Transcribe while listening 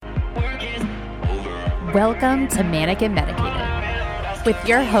Welcome to Manic and Medicated with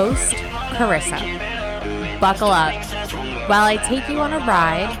your host, Carissa. Buckle up while I take you on a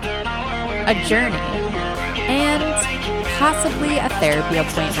ride, a journey, and possibly a therapy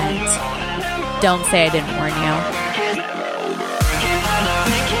appointment. Don't say I didn't warn you.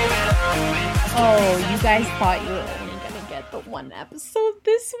 Oh, you guys thought you were only going to get the one episode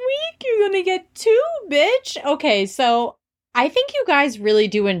this week? You're going to get two, bitch. Okay, so I think you guys really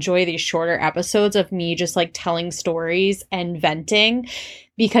do enjoy these shorter episodes of me just like telling stories and venting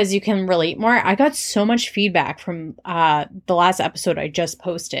because you can relate more. I got so much feedback from the last episode I just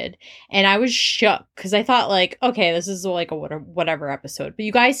posted, and I was shook because I thought like, okay, this is like a whatever episode, but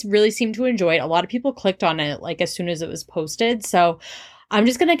you guys really seem to enjoy it. A lot of people clicked on it like as soon as it was posted, so I'm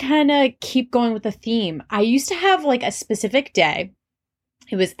just going to kind of keep going with the theme. I used to have like a specific day.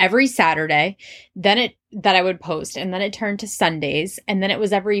 It was every Saturday, that I would post, and then it turned to Sundays, and then it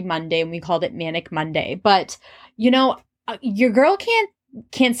was every Monday, and we called it Manic Monday. But, you know, your girl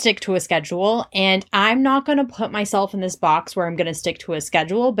can't stick to a schedule, and I'm not going to put myself in this box where I'm going to stick to a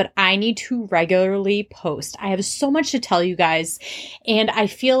schedule, but I need to regularly post. I have so much to tell you guys, and I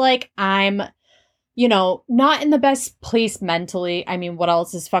feel like I'm, you know, not in the best place mentally. I mean, what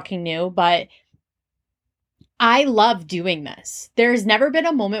else is fucking new? But I love doing this. There's never been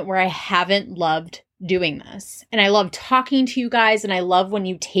a moment where I haven't loved doing this. And I love talking to you guys. And I love when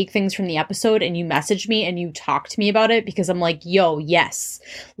you take things from the episode and you message me and you talk to me about it, because I'm like, yo, yes,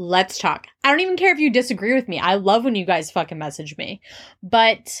 let's talk. I don't even care if you disagree with me. I love when you guys fucking message me.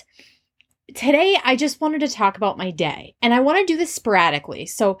 But today, I just wanted to talk about my day. And I want to do this sporadically.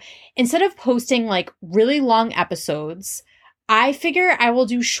 So instead of posting like really long episodes, I figure I will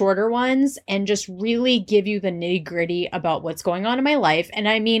do shorter ones and just really give you the nitty gritty about what's going on in my life. And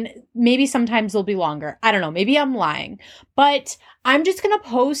I mean, maybe sometimes they'll be longer. I don't know. Maybe I'm lying, but I'm just going to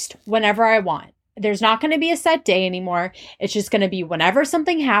post whenever I want. There's not going to be a set day anymore. It's just going to be whenever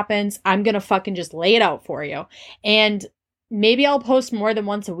something happens, I'm going to fucking just lay it out for you. And maybe I'll post more than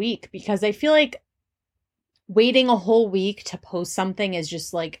once a week, because I feel like waiting a whole week to post something is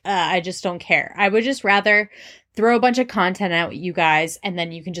just like, I just don't care. I would just rather throw a bunch of content out at you guys, and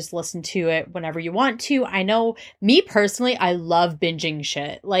then you can just listen to it whenever you want to. I know, me personally, I love binging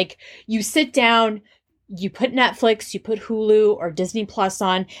shit. Like, you sit down, you put Netflix, you put Hulu or Disney Plus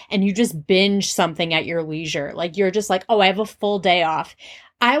on, and you just binge something at your leisure. Like, you're just like, oh, I have a full day off.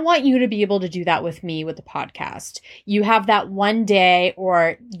 I want you to be able to do that with me with the podcast. You have that one day,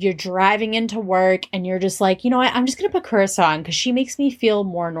 or you're driving into work and you're just like, you know what, I'm just going to put Carissa on because she makes me feel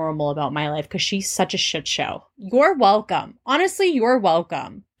more normal about my life because she's such a shit show. You're welcome. Honestly, you're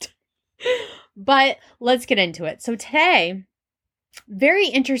welcome. But let's get into it. So today, very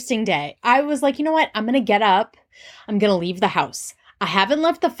interesting day. I was like, you know what, I'm going to get up. I'm going to leave the house. I haven't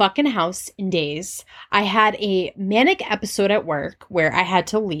left the fucking house in days. I had a manic episode at work where I had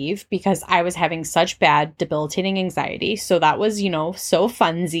to leave because I was having such bad, debilitating anxiety. So that was, you know, so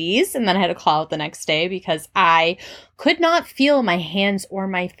funsies. And then I had to call out the next day because I could not feel my hands or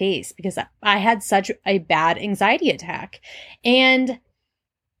my face because I had such a bad anxiety attack. And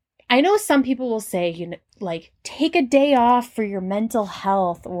I know some people will say, you know, like, take a day off for your mental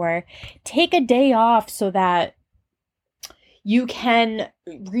health, or take a day off so that you can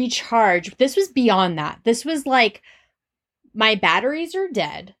recharge. This was beyond that. This was like, my batteries are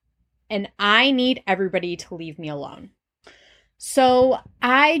dead and I need everybody to leave me alone. So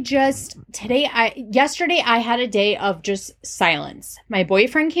yesterday I had a day of just silence. My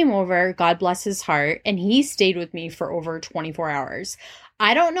boyfriend came over, God bless his heart, and he stayed with me for over 24 hours.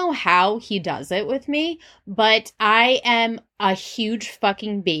 I don't know how he does it with me, but I am a huge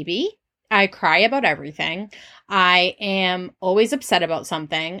fucking baby. I cry about everything. I am always upset about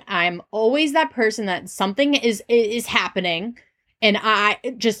something. I'm always that person that something is happening and I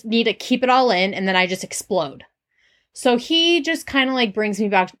just need to keep it all in, and then I just explode. So he just kind of like brings me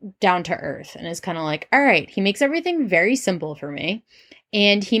back down to earth and is kind of like, all right, he makes everything very simple for me,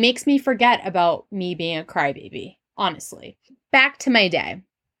 and he makes me forget about me being a crybaby, honestly. Back to my day.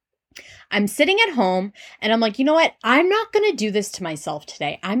 I'm sitting at home and I'm like, you know what? I'm not going to do this to myself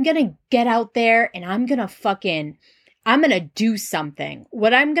today. I'm going to get out there and I'm going to do something.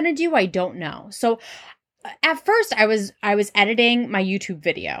 What I'm going to do, I don't know. So at first I was editing my YouTube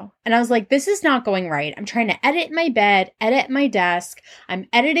video and I was like, this is not going right. I'm trying to edit in my bed, edit my desk. I'm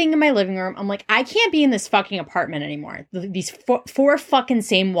editing in my living room. I'm like, I can't be in this fucking apartment anymore. These four fucking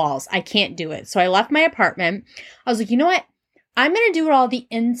same walls. I can't do it. So I left my apartment. I was like, you know what? I'm going to do what all the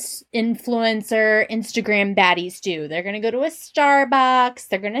influencer Instagram baddies do. They're going to go to a Starbucks.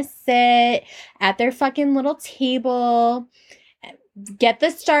 They're going to sit at their fucking little table get the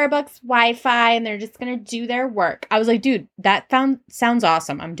Starbucks Wi-Fi and they're just going to do their work. I was like, dude, that sounds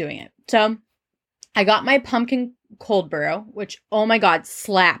awesome. I'm doing it. So I got my pumpkin cold brew, which, oh my God,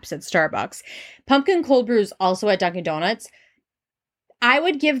 slaps at Starbucks. Pumpkin cold brew is also at Dunkin' Donuts. I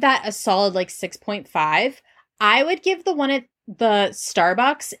would give that a solid like 6.5. I would give the one at the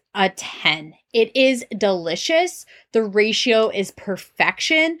Starbucks a 10. It is delicious. The ratio is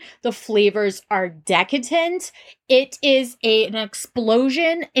perfection. The flavors are decadent. It is an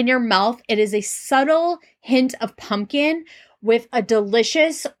explosion in your mouth. It is a subtle hint of pumpkin with a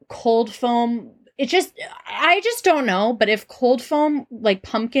delicious cold foam. I just don't know. But if cold foam, like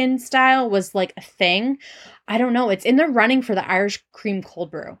pumpkin style, was like a thing, I don't know. It's in the running for the Irish cream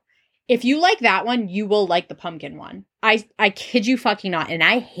cold brew. If you like that one, you will like the pumpkin one. I kid you fucking not. And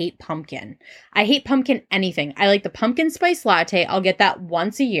I hate pumpkin. I hate pumpkin anything. I like the pumpkin spice latte. I'll get that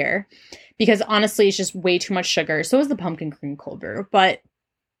once a year because honestly, it's just way too much sugar. So is the pumpkin cream cold brew. But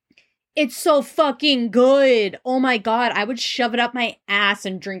it's so fucking good. Oh my God. I would shove it up my ass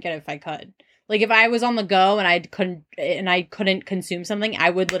and drink it if I could. Like if I was on the go and I couldn't consume something, I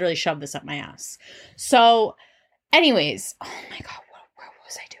would literally shove this up my ass. So anyways, oh my God, what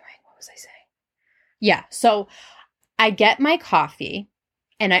was I doing? What was I saying? Yeah, so I get my coffee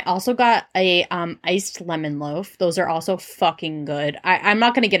and I also got a iced lemon loaf. Those are also fucking good. I'm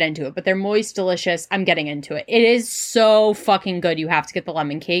not going to get into it, but they're moist, delicious. I'm getting into it. It is so fucking good. You have to get the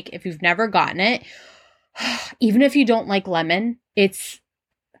lemon cake. If you've never gotten it, even if you don't like lemon, it's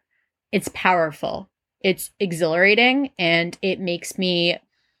powerful. It's exhilarating and it makes me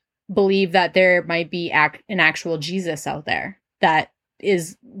believe that there might be an actual Jesus out there that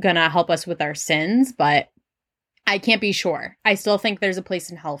is gonna help us with our sins, but I can't be sure. I still think there's a place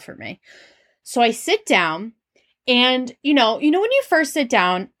in hell for me. So I sit down and, you know when you first sit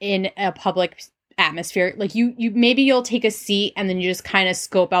down in a public atmosphere, like you maybe you'll take a seat and then you just kind of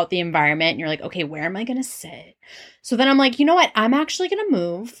scope out the environment and you're like, okay, where am I going to sit? So then I'm like, you know what? I'm actually going to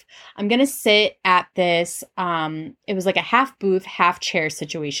move. I'm going to sit at this, it was like a half booth, half chair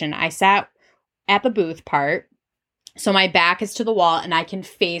situation. I sat at the booth part. So my back is to the wall and I can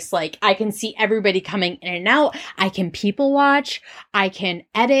face, like, I can see everybody coming in and out. I can people watch. I can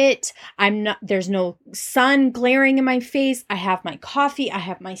edit. There's no sun glaring in my face. I have my coffee. I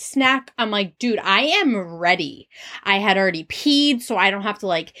have my snack. I'm like, dude, I am ready. I had already peed, so I don't have to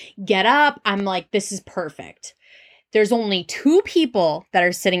like get up. I'm like, this is perfect. There's only 2 people that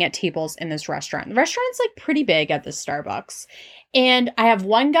are sitting at tables in this restaurant. The restaurant's like pretty big at this Starbucks. And I have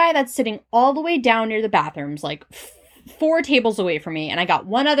one guy that's sitting all the way down near the bathrooms, like 4 tables away from me. And I got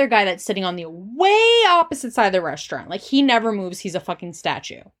one other guy that's sitting on the way opposite side of the restaurant. Like he never moves. He's a fucking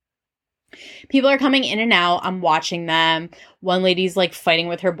statue. People are coming in and out. I'm watching them. One lady's like fighting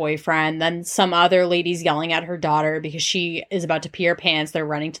with her boyfriend. Then some other lady's yelling at her daughter because she is about to pee her pants. They're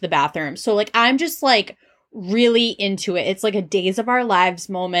running to the bathroom. So like, I'm just like really into it. It's like a Days of Our Lives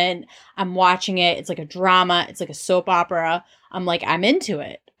moment. I'm watching it. It's like a drama. It's like a soap opera. I'm like, I'm into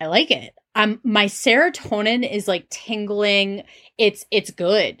it. I like it. My serotonin is like tingling. It's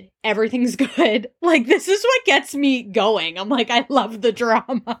good. Everything's good. Like, this is what gets me going. I'm like, I love the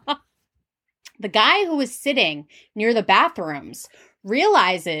drama. The guy who was sitting near the bathrooms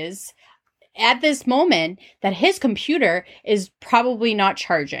realizes at this moment that his computer is probably not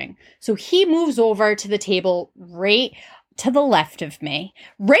charging. So he moves over to the table right to the left of me,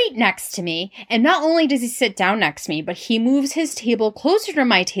 right next to me. And not only does he sit down next to me, but he moves his table closer to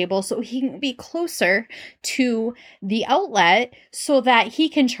my table so he can be closer to the outlet so that he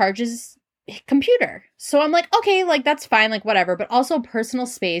can charge his computer. So I'm like, okay, like that's fine, like whatever, but also personal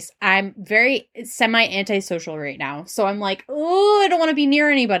space. I'm very semi-antisocial right now. So I'm like, oh, I don't want to be near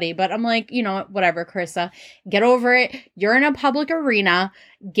anybody, but I'm like, you know, whatever, Carissa, get over it. You're in a public arena.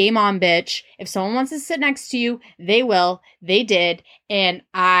 Game on, bitch. If someone wants to sit next to you, they will. They did. And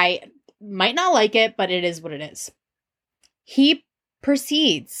I might not like it, but it is what it is. He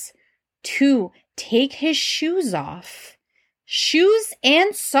proceeds to take his shoes off, shoes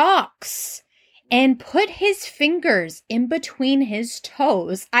and socks, and put his fingers in between his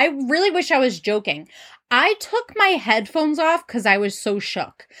toes. I really wish I was joking. I took my headphones off because I was so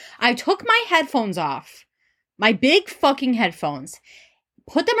shook. I took my headphones off, my big fucking headphones,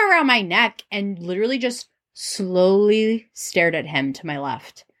 put them around my neck, and literally just slowly stared at him to my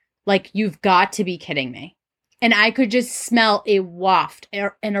left. Like, you've got to be kidding me. And I could just smell a waft,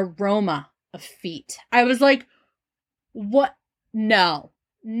 an aroma of feet. I was like, what? No,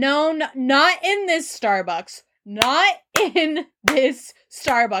 not in this Starbucks. Not in this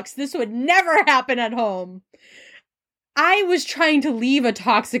Starbucks. This would never happen at home. I was trying to leave a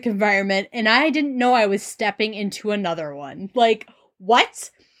toxic environment and I didn't know I was stepping into another one. Like, what?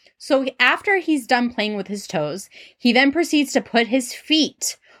 So after he's done playing with his toes, he then proceeds to put his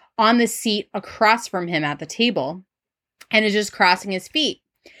feet on the seat across from him at the table and is just crossing his feet.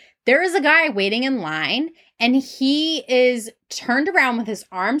 There is a guy waiting in line, and he is turned around with his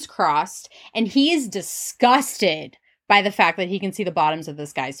arms crossed, and he is disgusted by the fact that he can see the bottoms of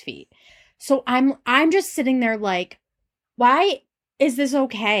this guy's feet. So I'm just sitting there like, why is this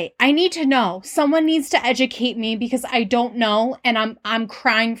okay? I need to know. Someone needs to educate me because I don't know, and I'm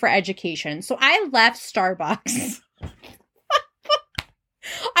crying for education. So I left Starbucks.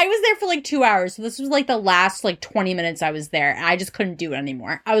 I was there for like 2 hours. So this was like the last like 20 minutes I was there. And I just couldn't do it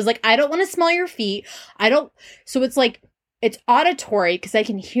anymore. I was like, I don't want to smell your feet. So it's like, it's auditory because I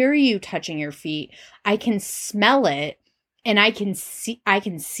can hear you touching your feet. I can smell it and I can see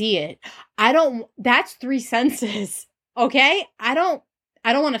it. That's 3 senses. Okay. I don't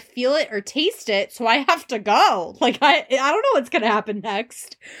want to feel it or taste it. So I have to go. Like, I don't know what's going to happen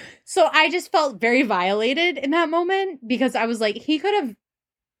next. So I just felt very violated in that moment because I was like, he could have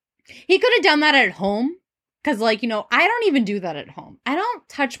done that at home. Because, like, I don't even do that at home. I don't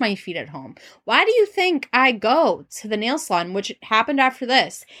touch my feet at home. Why do you think I go to the nail salon, which happened after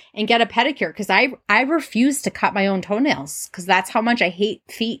this, and get a pedicure? Because I refuse to cut my own toenails because that's how much I hate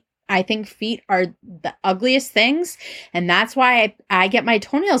feet. I think feet are the ugliest things. And that's why I get my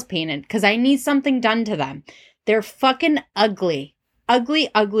toenails painted because I need something done to them. They're fucking ugly. Ugly,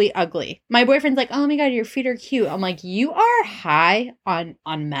 ugly, ugly. My boyfriend's like, oh my God, your feet are cute. I'm like, you are high on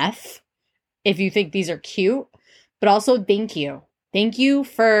meth if you think these are cute. But also, thank you. Thank you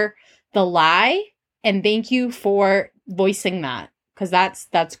for the lie. And thank you for voicing that. Because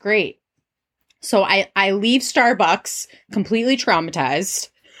that's great. So I leave Starbucks completely traumatized.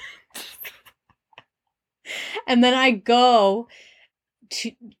 And then I go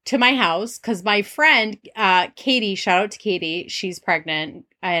to my house because my friend, Katie, shout out to Katie. She's pregnant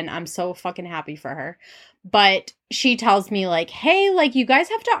and I'm so fucking happy for her. But she tells me like, hey, like you guys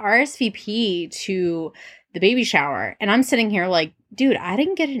have to RSVP to the baby shower. And I'm sitting here like, dude, I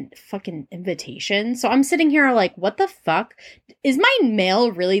didn't get a fucking invitation. So I'm sitting here like, what the fuck? Is my mail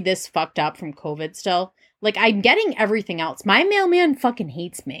really this fucked up from COVID still? Like, I'm getting everything else. My mailman fucking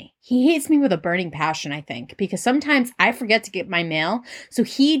hates me. He hates me with a burning passion, I think, because sometimes I forget to get my mail. So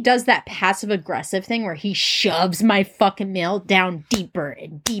he does that passive aggressive thing where he shoves my fucking mail down deeper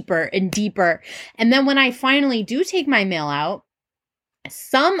and deeper and deeper. And then when I finally do take my mail out,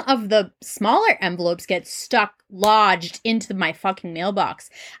 some of the smaller envelopes get lodged into my fucking mailbox.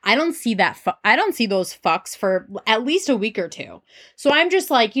 I don't see I don't see those fucks for at least a week or two. So I'm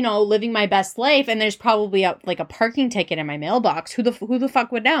just like, living my best life. And there's probably a parking ticket in my mailbox. Who the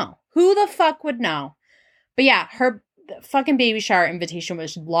fuck would know? Who the fuck would know? But yeah, her fucking baby shower invitation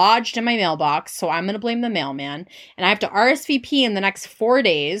was lodged in my mailbox. So I'm going to blame the mailman. And I have to RSVP in the next 4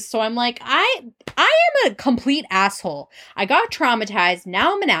 days. So I'm like, I am a complete asshole. I got traumatized.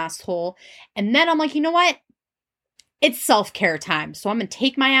 Now I'm an asshole. And then I'm like, you know what? It's self-care time. So I'm going to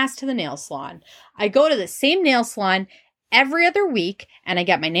take my ass to the nail salon. I go to the same nail salon every other week and I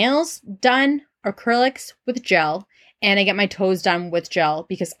get my nails done, acrylics with gel, and I get my toes done with gel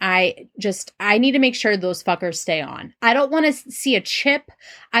because I need to make sure those fuckers stay on. I don't want to see a chip.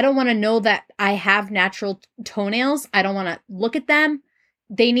 I don't want to know that I have natural toenails. I don't want to look at them.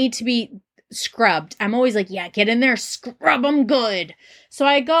 They need to be scrubbed. I'm always like, yeah, get in there, scrub them good. So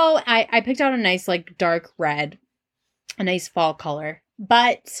I go, I picked out a nice like dark red, a nice fall color,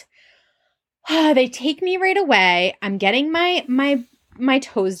 but they take me right away. I'm getting my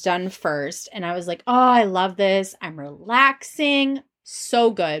toes done first. And I was like, oh, I love this. I'm relaxing.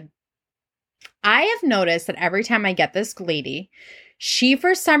 So good. I have noticed that every time I get this lady, she,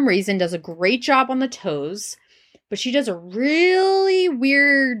 for some reason, does a great job on the toes, but she does a really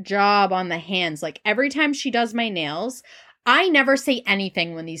weird job on the hands. Like every time she does my nails, I never say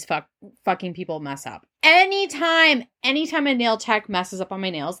anything when these fucking people mess up. Anytime a nail tech messes up on my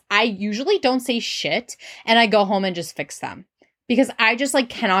nails, I usually don't say shit and I go home and just fix them. Because I just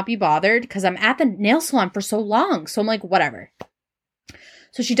cannot be bothered because I'm at the nail salon for so long. So I'm like, whatever.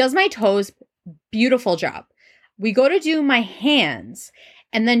 So she does my toes. Beautiful job. We go to do my hands.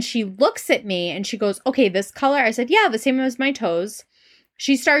 And then she looks at me and she goes, okay, this color. I said, yeah, the same as my toes.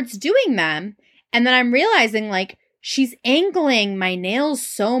 She starts doing them. And then I'm realizing she's angling my nails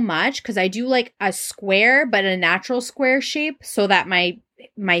so much because I do a square, but a natural square shape so that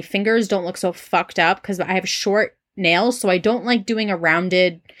my fingers don't look so fucked up because I have short nails. So I don't like doing a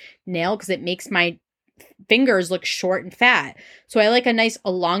rounded nail because it makes my fingers look short and fat. So I like a nice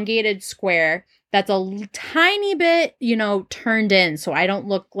elongated square that's a tiny bit, turned in. So I don't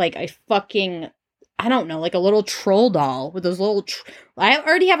look like a fucking I don't know, like a little troll doll with those little, I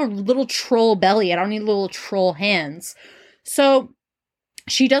already have a little troll belly. I don't need little troll hands. So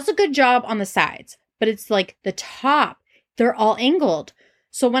she does a good job on the sides, but it's like the top, they're all angled.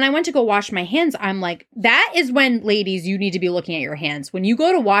 So when I went to go wash my hands, I'm like, that is when, ladies, you need to be looking at your hands. When you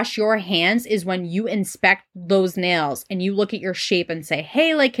go to wash your hands is when you inspect those nails and you look at your shape and say,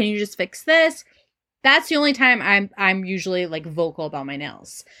 hey, like, can you just fix this? That's the only time I'm usually like vocal about my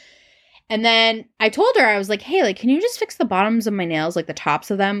nails. And then I told her, I was like, hey, like, can you just fix the bottoms of my nails, like the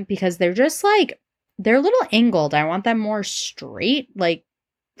tops of them? Because they're just like, they're a little angled. I want them more straight. Like,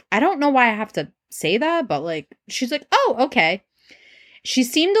 I don't know why I have to say that, but like, she's like, oh, okay. She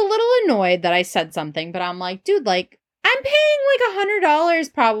seemed a little annoyed that I said something, but I'm like, dude, like, I'm paying like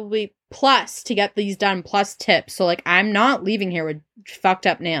 $100 probably plus to get these done, plus tips. So like, I'm not leaving here with fucked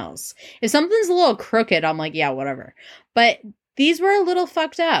up nails. If something's a little crooked, I'm like, yeah, whatever. But these were a little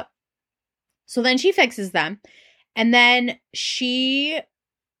fucked up. So then she fixes them. And then I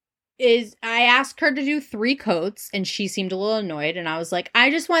asked her to do 3 coats and she seemed a little annoyed. And I was like,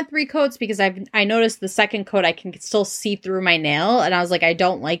 I just want 3 coats because I noticed the second coat, I can still see through my nail. And I was like, I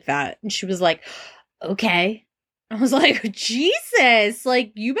don't like that. And she was like, okay. I was like, Jesus,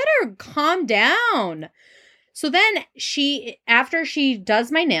 like, you better calm down. So then after she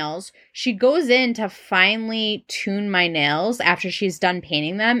does my nails, she goes in to finally tune my nails after she's done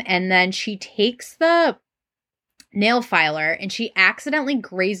painting them. And then she takes the nail filer and she accidentally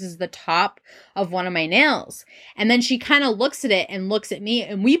grazes the top of one of my nails. And then she kind of looks at it and looks at me,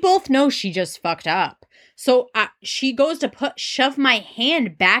 and we both know she just fucked up. So she goes to shove my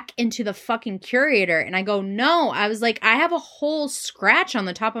hand back into the fucking curator, and I go, no. I was like, I have a whole scratch on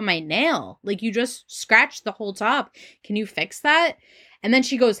the top of my nail. Like, you just scratched the whole top. Can you fix that? And then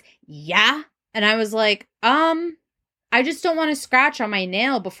she goes, yeah. And I was like, I just don't want to scratch on my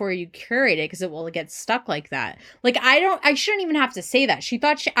nail before you curate it because it will get stuck like that. Like, I shouldn't even have to say that. She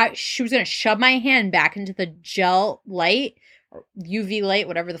thought she was going to shove my hand back into the gel light or UV light,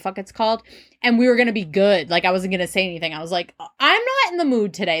 whatever the fuck it's called. And we were going to be good. Like, I wasn't going to say anything. I was like, I'm not in the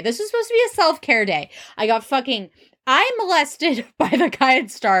mood today. This is supposed to be a self-care day. I molested by the guy at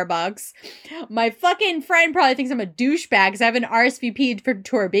Starbucks. My fucking friend probably thinks I'm a douchebag because I have an RSVP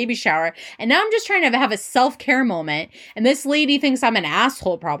to her baby shower. And now I'm just trying to have a self-care moment. And this lady thinks I'm an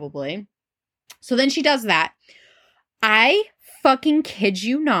asshole probably. So then she does that. I fucking kid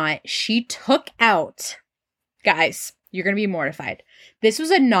you not. She took out, guys, you're going to be mortified. This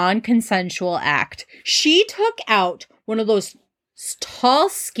was a non-consensual act. She took out one of those tall,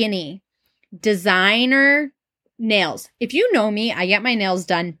 skinny designer nails. If you know me, I get my nails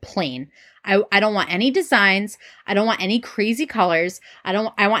done plain. I don't want any designs. I don't want any crazy colors. I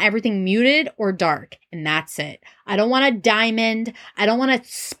want everything muted or dark, and that's it. I don't want a diamond. I don't want a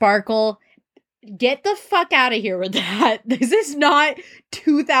sparkle. Get the fuck out of here with that. This is not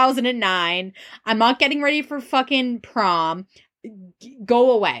 2009. I'm not getting ready for fucking prom. Go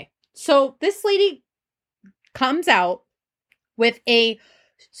away. So this lady comes out with a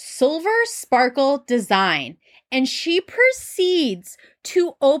silver sparkle design, and she proceeds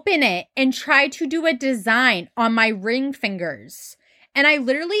to open it and try to do a design on my ring fingers. And I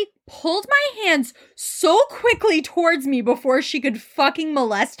literally pulled my hands so quickly towards me before she could fucking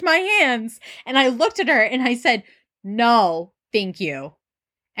molest my hands. And I looked at her and I said, no, thank you.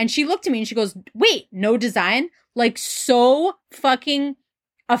 And she looked at me and she goes, wait, no design? Like, so fucking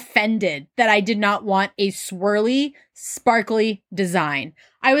offended that I did not want a swirly, sparkly design.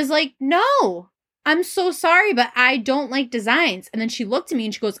 I was like, no, I'm so sorry, but I don't like designs. And then she looked at me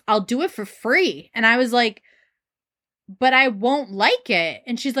and she goes, I'll do it for free. And I was like, but I won't like it.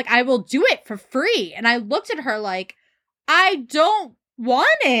 And she's like, I will do it for free. And I looked at her like, I don't want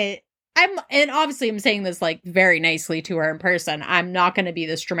it. And obviously I'm saying this like very nicely to her in person. I'm not going to be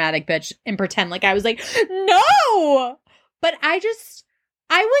this dramatic bitch and pretend like I was like, no. But I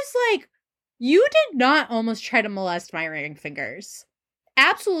was like, you did not almost try to molest my ring fingers.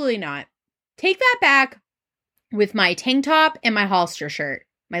 Absolutely not. Take that back with my tank top and my Hollister shirt.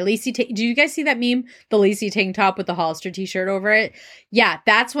 My lacy do you guys see that meme? The lacy tank top with the Hollister t-shirt over it? Yeah,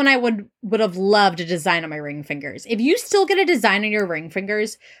 that's when I would have loved a design on my ring fingers. If you still get a design on your ring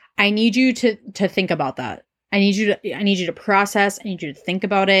fingers, I need you to think about that. I need you to process. I need you to think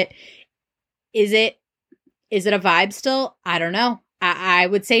about it. Is it a vibe still? I don't know. I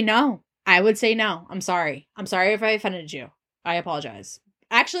would say no. I would say no. I'm sorry. I'm sorry if I offended you. I apologize.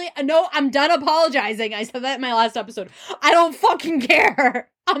 Actually, no, I'm done apologizing. I said that in my last episode. I don't fucking care.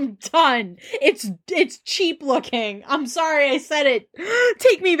 I'm done. It's cheap looking. I'm sorry I said it.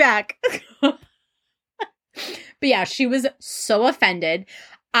 Take me back. But yeah, she was so offended.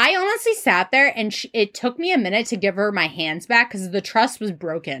 I honestly sat there and it took me a minute to give her my hands back because the trust was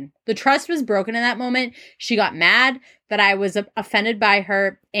broken. The trust was broken in that moment. She got mad that I was offended by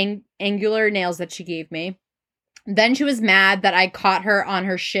her angular nails that she gave me. Then she was mad that I caught her on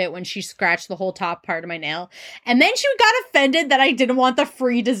her shit when she scratched the whole top part of my nail. And then she got offended that I didn't want the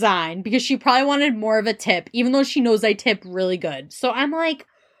free design because she probably wanted more of a tip, even though she knows I tip really good. So I'm like,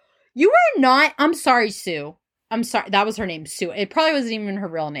 you are not, I'm sorry, Sue. I'm sorry. That was her name, Sue. It probably wasn't even her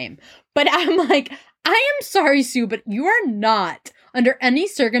real name. But I'm like, I am sorry, Sue, but you are not, under any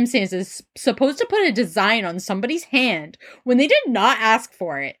circumstances, supposed to put a design on somebody's hand when they did not ask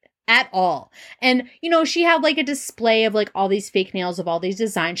for it. At all. And, you know, she had like a display of like all these fake nails of all these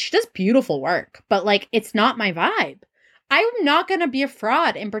designs. She does beautiful work, but like, it's not my vibe. I'm not going to be a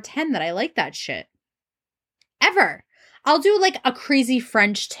fraud and pretend that I like that shit. Ever. I'll do like a crazy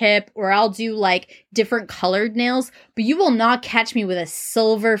French tip or I'll do like different colored nails, but you will not catch me with a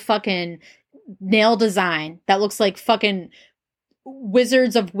silver fucking nail design that looks like fucking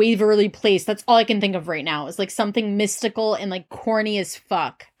Wizards of Waverly Place. That's all I can think of right now. It's like something mystical and like corny as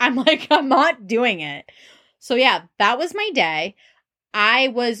fuck. I'm like, I'm not doing it. So yeah, that was my day. I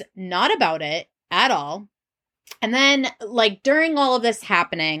was not about it at all. And then like during all of this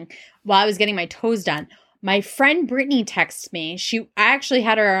happening, while I was getting my toes done, my friend Brittany texted me. I actually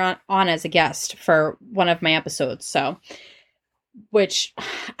had her on as a guest for one of my episodes. So which,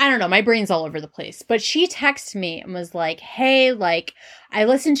 I don't know, my brain's all over the place. But she texted me and was like, hey, like, I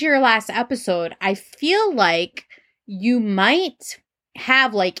listened to your last episode. I feel like you might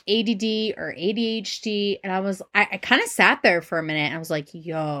have like ADD or ADHD. And I kind of sat there for a minute and I was like,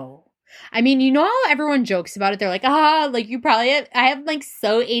 yo. I mean, you know how everyone jokes about it? They're like, like you probably I have like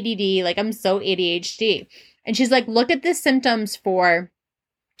so ADD, like I'm so ADHD. And she's like, look at the symptoms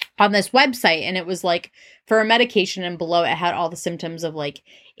on this website, and it was like for a medication, and below it had all the symptoms of like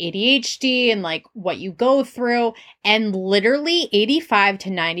ADHD and like what you go through, and literally 85 to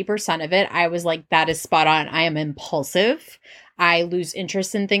 90% of it I was like, that is spot on. I am impulsive. I lose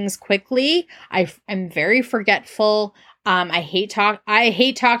interest in things quickly. I'm very forgetful. I hate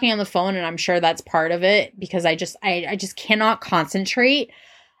talking on the phone, and I'm sure that's part of it because I just cannot concentrate.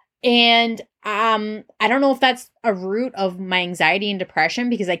 And I don't know if that's a root of my anxiety and depression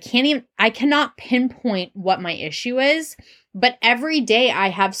because I cannot pinpoint what my issue is, but every day I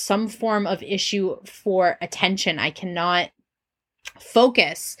have some form of issue for attention. I cannot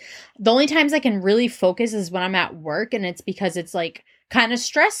focus. The only times I can really focus is when I'm at work, and it's because it's like kind of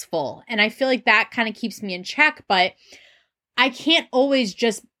stressful, and I feel like that kind of keeps me in check, but I can't always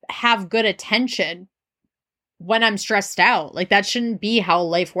just have good attention when I'm stressed out. Like that shouldn't be how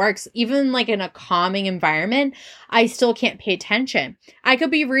life works. Even like in a calming environment, I still can't pay attention. I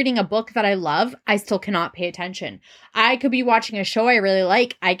could be reading a book that I love. I still cannot pay attention. I could be watching a show I really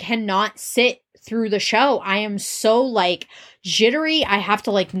like. I cannot sit through the show. I am so like jittery. I have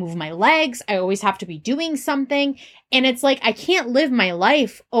to like move my legs. I always have to be doing something. And it's like, I can't live my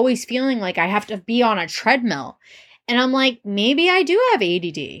life always feeling like I have to be on a treadmill. And I'm like, maybe I do have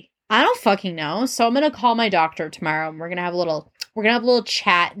ADD. I don't fucking know. So I'm going to call my doctor tomorrow and we're going to have a little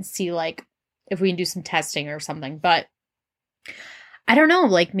chat and see like if we can do some testing or something. But I don't know,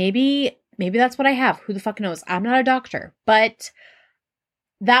 like maybe that's what I have. Who the fuck knows? I'm not a doctor, but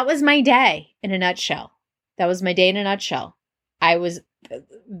that was my day in a nutshell. That was my day in a nutshell. I was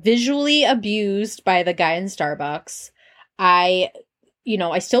visually abused by the guy in Starbucks. I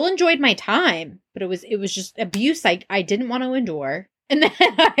still enjoyed my time, but it was just abuse I didn't want to endure. And then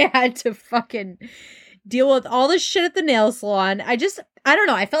I had to fucking deal with all this shit at the nail salon. I don't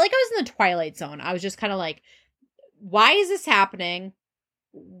know. I felt like I was in the Twilight Zone. I was just kind of like, why is this happening?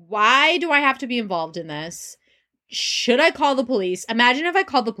 Why do I have to be involved in this? Should I call the police? Imagine if I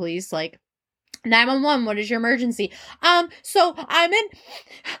called the police, like, 911, what is your emergency? So I'm in,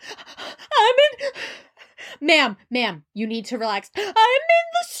 ma'am, you need to relax. I'm in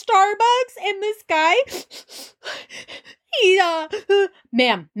the Starbucks and this guy,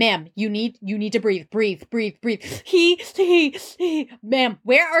 ma'am, you need to breathe. He, ma'am,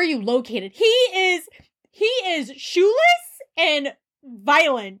 where are you located? He is shoeless and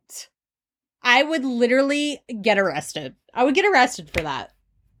violent. I would literally get arrested. I would get arrested for that.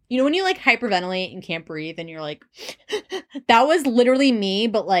 You know, when you like hyperventilate and can't breathe and you're like, that was literally me,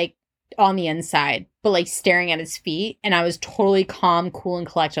 but like on the inside, but like staring at his feet. And I was totally calm, cool, and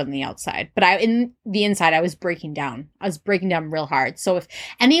collected on the outside. But in the inside, I was breaking down. I was breaking down real hard. So if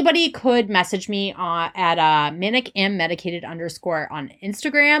anybody could message me at manic and medicated _ on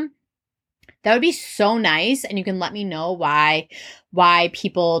Instagram, That would be so nice. And you can let me know why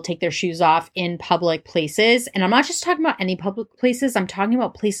people take their shoes off in public places. And I'm not just talking about any public places. I'm talking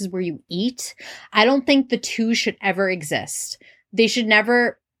about places where you eat. I don't think the two should ever exist. They should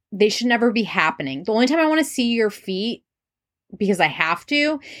never be happening. The only time I want to see your feet, because I have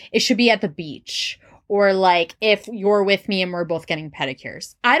to, it should be at the beach, or like if you're with me and we're both getting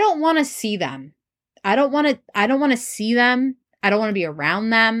pedicures. I don't want to see them. I don't want to see them. I don't want to be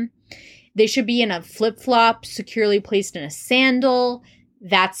around them. They should be in a flip-flop, securely placed in a sandal.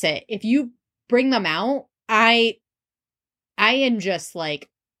 That's it. If you bring them out, I am just like,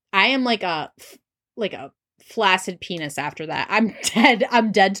 I am like a flaccid penis after that. I'm dead.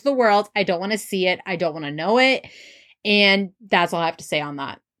 I'm dead to the world. I don't want to see it. I don't want to know it. And that's all I have to say on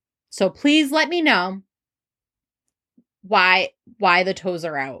that. So please let me know why the toes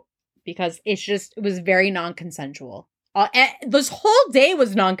are out, because it was very non-consensual. This whole day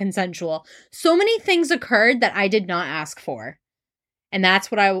was non-consensual. So many things occurred that I did not ask for. And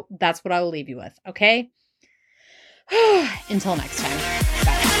that's what I will leave you with, okay? Until next time.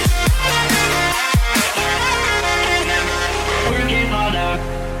 Bye. Working harder,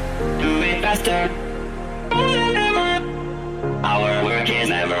 do it faster. Our work is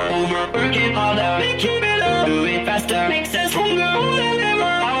never over. Working harder.